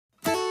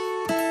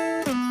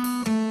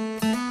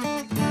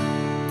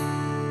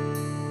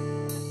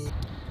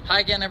Hi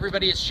again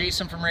everybody, it's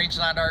Jason from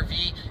Rangeland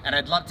RV, and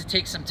I'd love to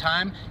take some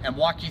time and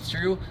walk you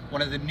through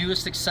one of the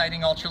newest exciting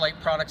ultralight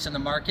products in the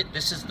market.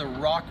 This is the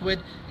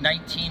Rockwood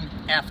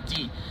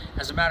 19FD.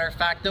 As a matter of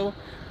fact though,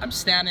 I'm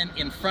standing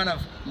in front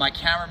of my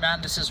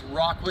cameraman. This is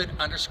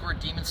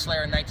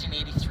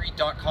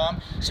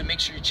Rockwood_DemonSlayer1983.com, so make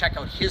sure you check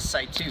out his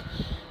site too.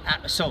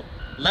 So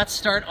let's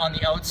start on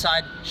the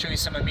outside, show you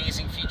some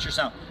amazing features.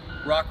 Now,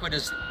 Rockwood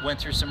has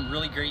went through some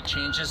really great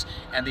changes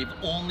and they've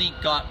only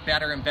got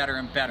better and better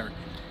and better.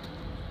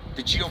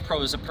 The Geo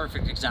Pro is a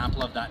perfect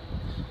example of that.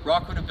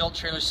 Rockwood have built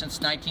trailers since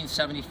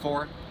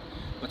 1974.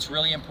 What's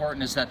really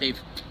important is that they've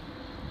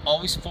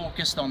always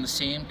focused on the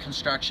same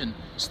construction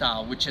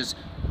style, which is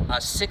a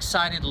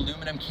 6-sided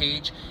aluminum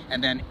cage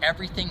and then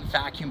everything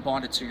vacuum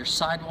bonded. So your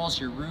sidewalls,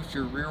 your roof,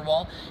 your rear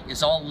wall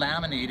is all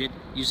laminated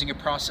using a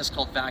process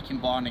called vacuum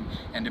bonding.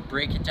 And to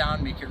break it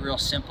down, make it real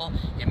simple,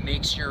 it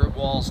makes your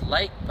walls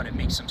light, but it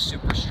makes them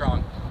super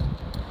strong.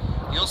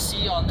 You'll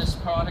see on this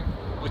product,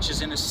 which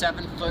is in a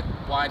 7-foot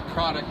wide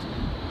product,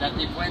 that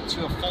they went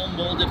to a full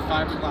molded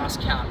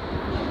fiberglass cap.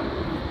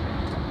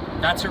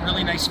 That's a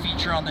really nice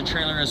feature on the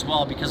trailer as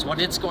well, because what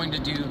it's going to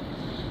do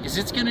is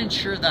it's going to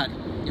ensure that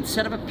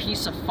instead of a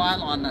piece of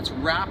Phylon that's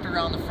wrapped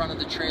around the front of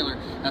the trailer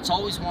that's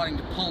always wanting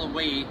to pull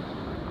away,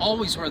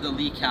 always where the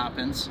leak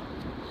happens,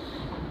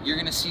 you're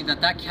going to see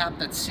that that cap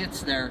that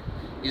sits there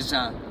is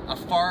a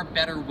far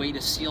better way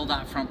to seal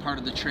that front part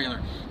of the trailer.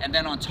 And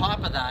then on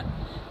top of that,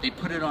 they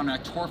put it on a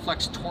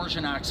Torflex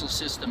torsion axle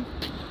system,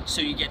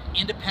 so you get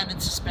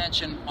independent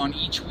suspension on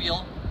each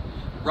wheel,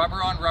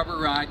 rubber on rubber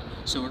ride,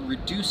 so it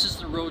reduces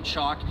the road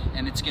shock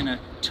and it's gonna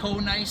tow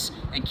nice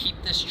and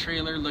keep this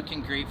trailer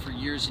looking great for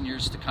years and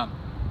years to come.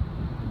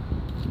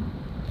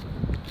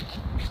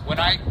 When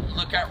I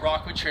look at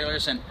Rockwood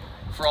trailers, and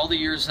for all the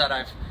years that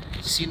I've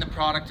seen the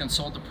product and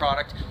sold the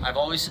product, I've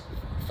always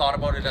thought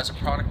about it as a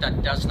product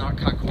that does not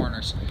cut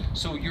corners.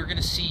 So you're going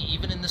to see,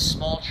 even in this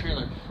small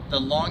trailer, the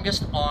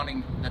longest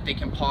awning that they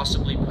can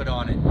possibly put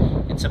on it.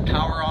 It's a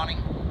power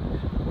awning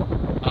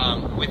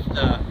with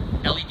the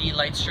LED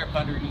light strip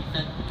underneath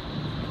it.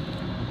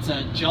 It's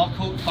a gel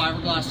coat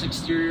fiberglass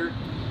exterior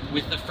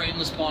with the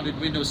frameless bonded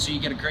windows, so you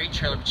get a great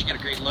trailer, but you get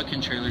a great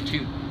looking trailer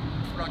too.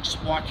 I'll just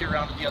walk you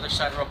around to the other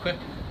side real quick.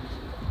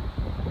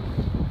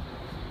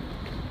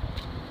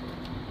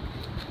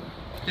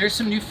 There's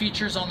some new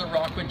features on the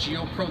Rockwood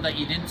Geo Pro that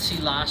you didn't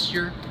see last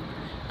year,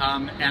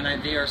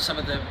 and they are some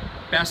of the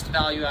best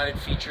value-added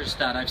features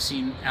that I've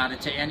seen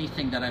added to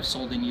anything that I've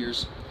sold in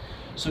years.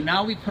 So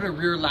now we put a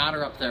rear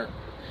ladder up there.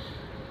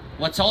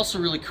 What's also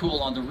really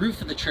cool on the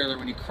roof of the trailer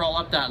when you crawl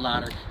up that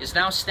ladder is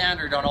now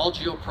standard on all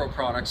Geo Pro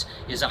products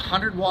is a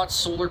 100-watt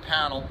solar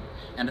panel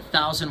and a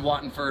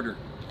 1,000-watt inverter.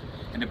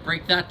 And to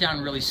break that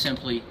down really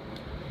simply,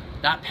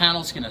 that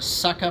panel is going to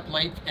suck up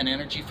light and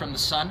energy from the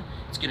sun.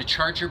 It's going to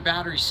charge your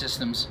battery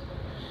systems.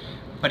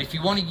 But if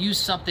you want to use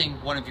something,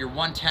 one of your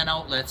 110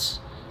 outlets,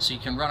 so you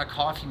can run a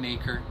coffee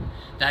maker,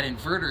 that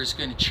inverter is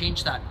going to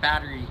change that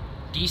battery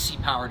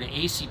DC power to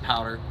AC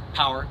power,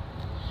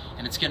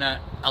 and it's going to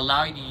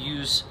allow you to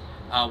use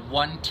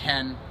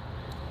 110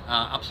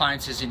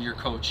 appliances in your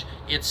coach.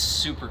 It's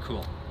super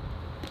cool.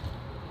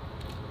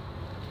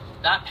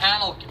 That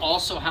panel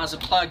also has a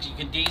plug you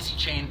can daisy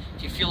chain.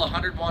 If you feel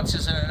 100 watts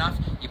isn't enough,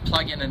 you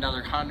plug in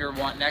another 100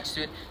 watt next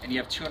to it and you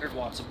have 200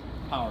 watts of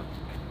power.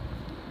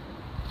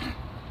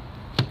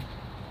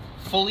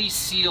 Fully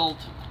sealed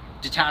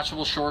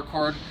detachable short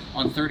cord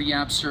on 30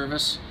 amp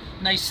service.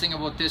 Nice thing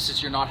about this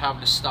is you're not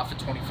having to stuff a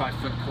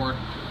 25-foot cord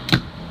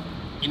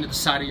into the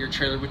side of your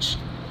trailer, which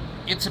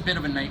it's a bit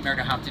of a nightmare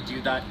to have to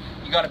do that.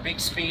 You got a big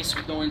space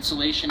with no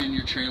insulation in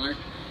your trailer.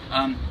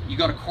 You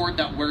got a cord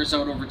that wears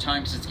out over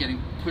time because it's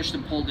getting pushed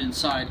and pulled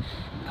inside,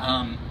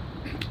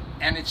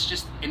 and it's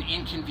just an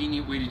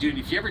inconvenient way to do it.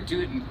 If you ever do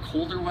it in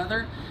colder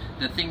weather,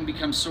 the thing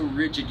becomes so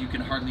rigid you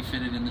can hardly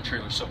fit it in the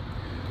trailer. So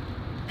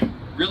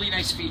really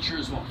nice feature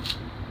as well.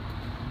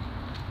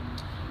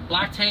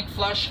 Black tank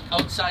flush,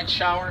 outside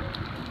shower,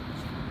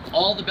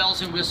 all the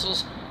bells and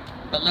whistles,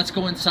 but let's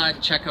go inside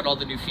and check out all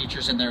the new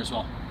features in there as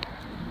well.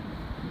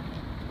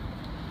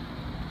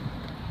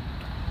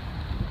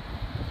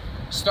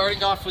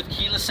 Starting off with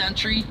keyless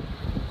entry,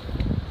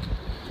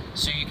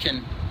 so you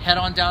can head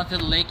on down to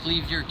the lake,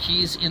 leave your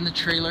keys in the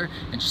trailer,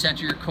 and just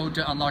enter your code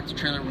to unlock the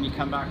trailer when you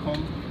come back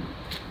home.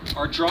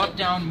 Our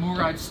drop-down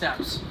MURIDE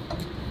steps.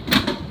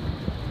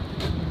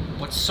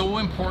 What's so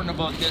important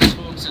about this,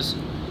 folks, is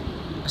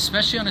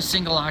especially on a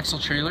single axle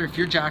trailer, if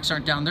your jacks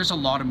aren't down, there's a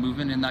lot of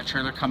movement in that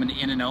trailer coming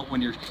in and out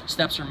when your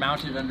steps are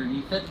mounted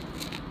underneath it,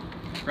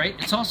 right?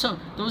 It's also,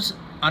 those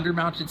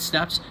undermounted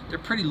steps, they're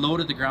pretty low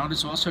to the ground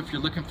as well, so if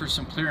you're looking for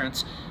some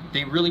clearance,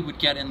 they really would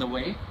get in the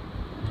way,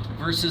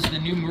 versus the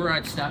new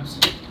MURIDE steps.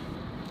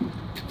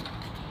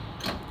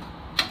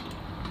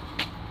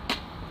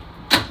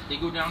 They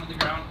go down to the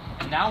ground,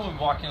 and now when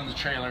walking on the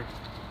trailer,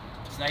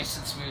 it's nice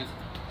and smooth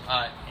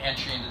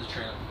entry into the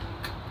trailer.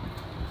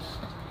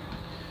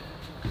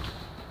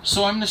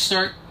 So I'm just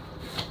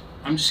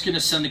going to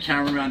send the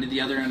camera around to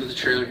the other end of the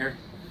trailer here,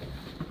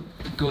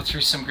 go through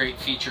some great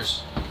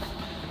features.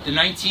 The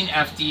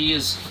 19FD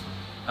is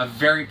a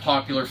very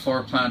popular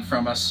floor plan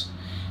from us.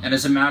 And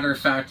as a matter of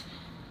fact,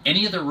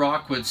 any of the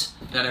Rockwoods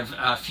that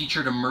have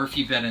featured a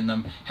Murphy bed in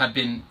them have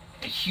been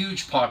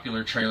huge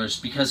popular trailers,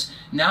 because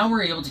now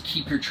we're able to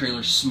keep your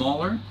trailer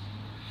smaller,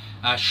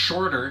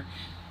 shorter,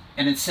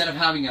 and instead of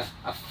having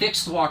a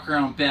fixed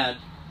walk-around bed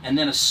and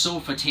then a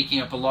sofa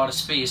taking up a lot of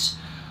space,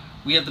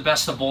 we have the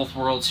best of both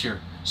worlds here.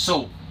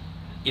 So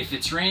if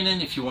it's raining,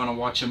 if you want to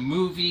watch a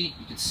movie,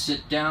 you can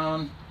sit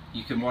down,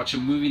 you can watch a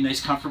movie,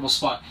 nice comfortable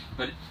spot.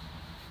 But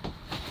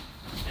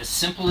as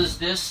simple as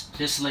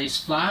this lays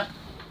flat,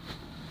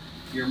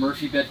 your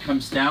Murphy bed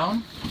comes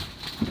down,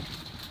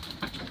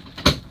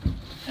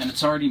 and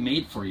it's already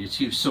made for you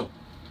too. So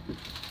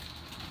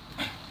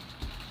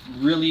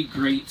really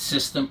great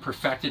system,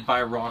 perfected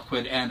by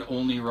Rockwood and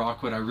only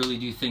Rockwood. I really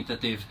do think that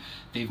they've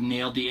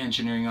nailed the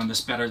engineering on this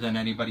better than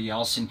anybody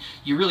else, and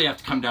you really have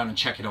to come down and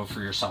check it out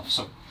for yourself.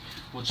 So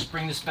we'll just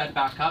bring this bed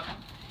back up.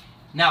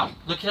 Now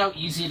look at how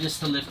easy it is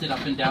to lift it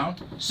up and down.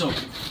 So,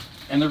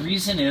 and the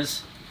reason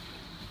is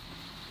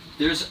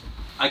there's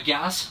a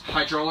gas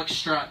hydraulic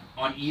strut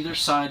on either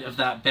side of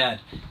that bed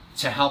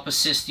to help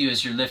assist you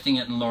as you're lifting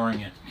it and lowering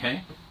it,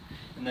 okay?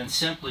 And then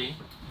simply,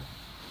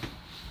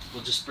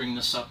 we'll just bring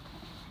this up.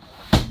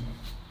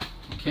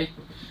 Okay,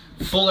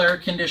 full air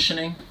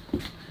conditioning,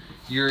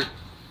 your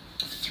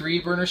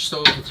 3-burner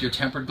stove with your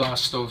tempered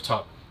glass stove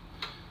top.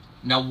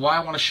 Now why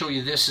I want to show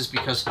you this is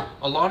because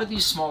a lot of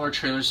these smaller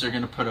trailers, they're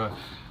going to put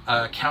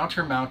a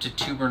counter-mounted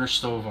 2-burner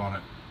stove on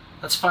it.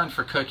 That's fine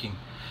for cooking.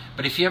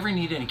 But if you ever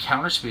need any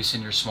counter space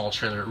in your small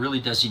trailer, it really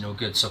does you no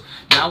good. So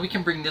now we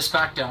can bring this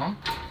back down,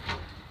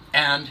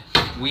 and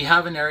we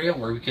have an area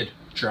where we could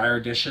dry our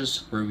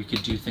dishes, where we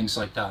could do things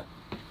like that.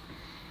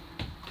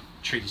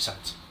 Treaty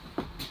sides.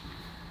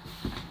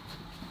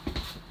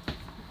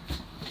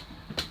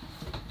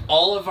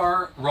 All of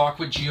our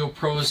Rockwood Geo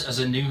Pros as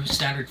a new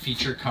standard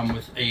feature come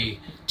with a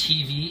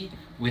TV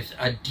with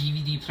a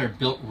DVD player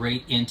built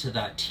right into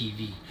that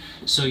TV.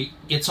 So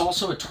it's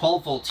also a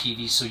 12-volt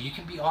TV, so you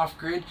can be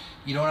off-grid.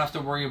 You don't have to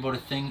worry about a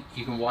thing.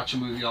 You can watch a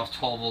movie off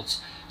 12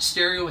 volts.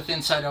 Stereo with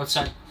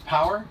inside-outside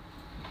power.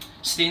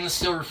 Stainless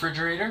steel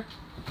refrigerator.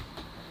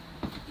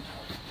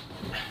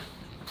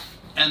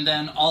 And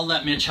then I'll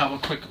let Mitch have a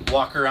quick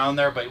walk around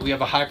there, but we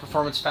have a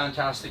high-performance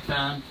fantastic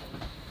fan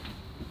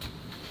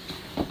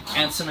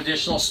and some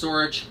additional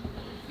storage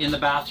in the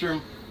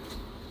bathroom.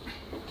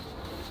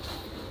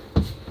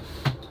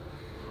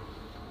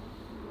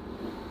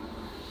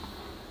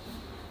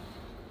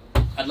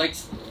 I'd like to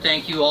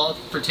thank you all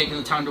for taking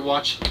the time to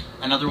watch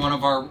another one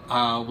of our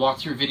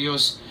walkthrough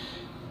videos.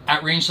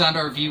 At Rangeland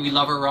RV, we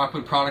love our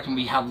Rockwood product, and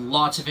we have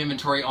lots of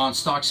inventory on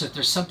stock. So if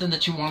there's something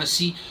that you want to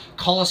see,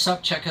 call us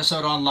up, check us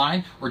out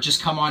online, or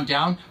just come on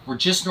down. We're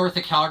just north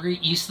of Calgary,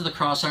 east of the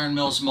Cross Iron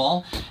Mills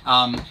Mall.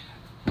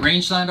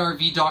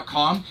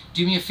 rangelandrv.com.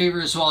 Do me a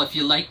favor as well, if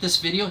you like this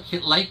video,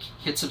 hit like,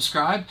 hit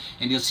subscribe,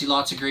 and you'll see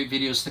lots of great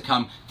videos to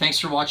come. Thanks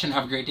for watching.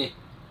 Have a great day.